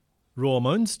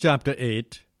Romans chapter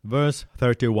 8, verse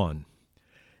 31.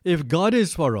 If God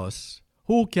is for us,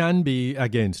 who can be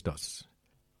against us?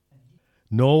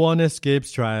 No one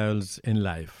escapes trials in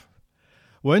life.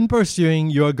 When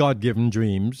pursuing your God-given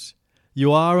dreams,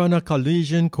 you are on a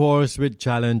collision course with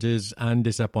challenges and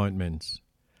disappointments.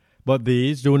 But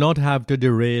these do not have to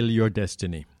derail your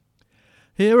destiny.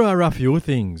 Here are a few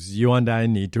things you and I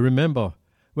need to remember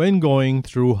when going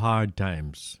through hard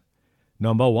times.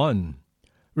 Number 1.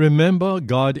 Remember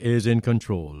God is in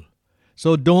control.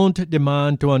 So don't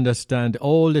demand to understand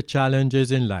all the challenges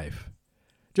in life.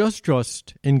 Just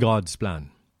trust in God's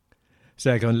plan.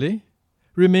 Secondly,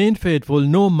 remain faithful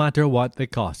no matter what the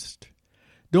cost.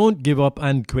 Don't give up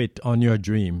and quit on your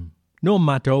dream, no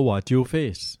matter what you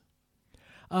face.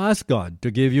 Ask God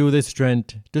to give you the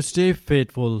strength to stay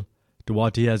faithful to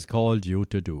what He has called you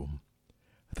to do.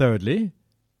 Thirdly,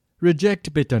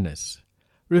 reject bitterness.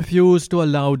 Refuse to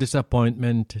allow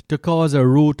disappointment to cause a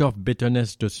root of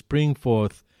bitterness to spring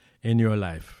forth in your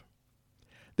life.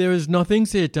 There is nothing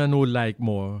Satan would like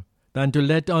more than to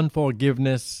let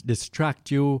unforgiveness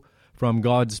distract you from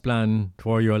God's plan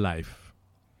for your life.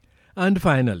 And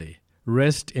finally,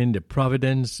 rest in the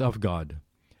providence of God.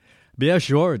 Be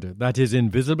assured that His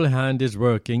invisible hand is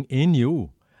working in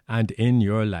you and in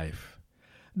your life.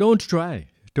 Don't try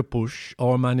to push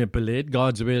or manipulate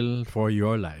God's will for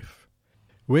your life.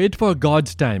 Wait for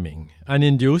God's timing, and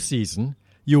in due season,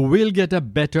 you will get a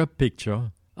better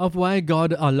picture of why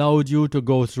God allowed you to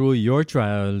go through your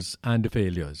trials and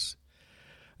failures.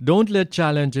 Don't let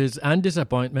challenges and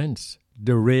disappointments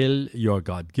derail your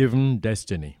God-given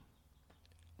destiny.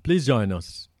 Please join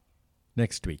us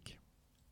next week.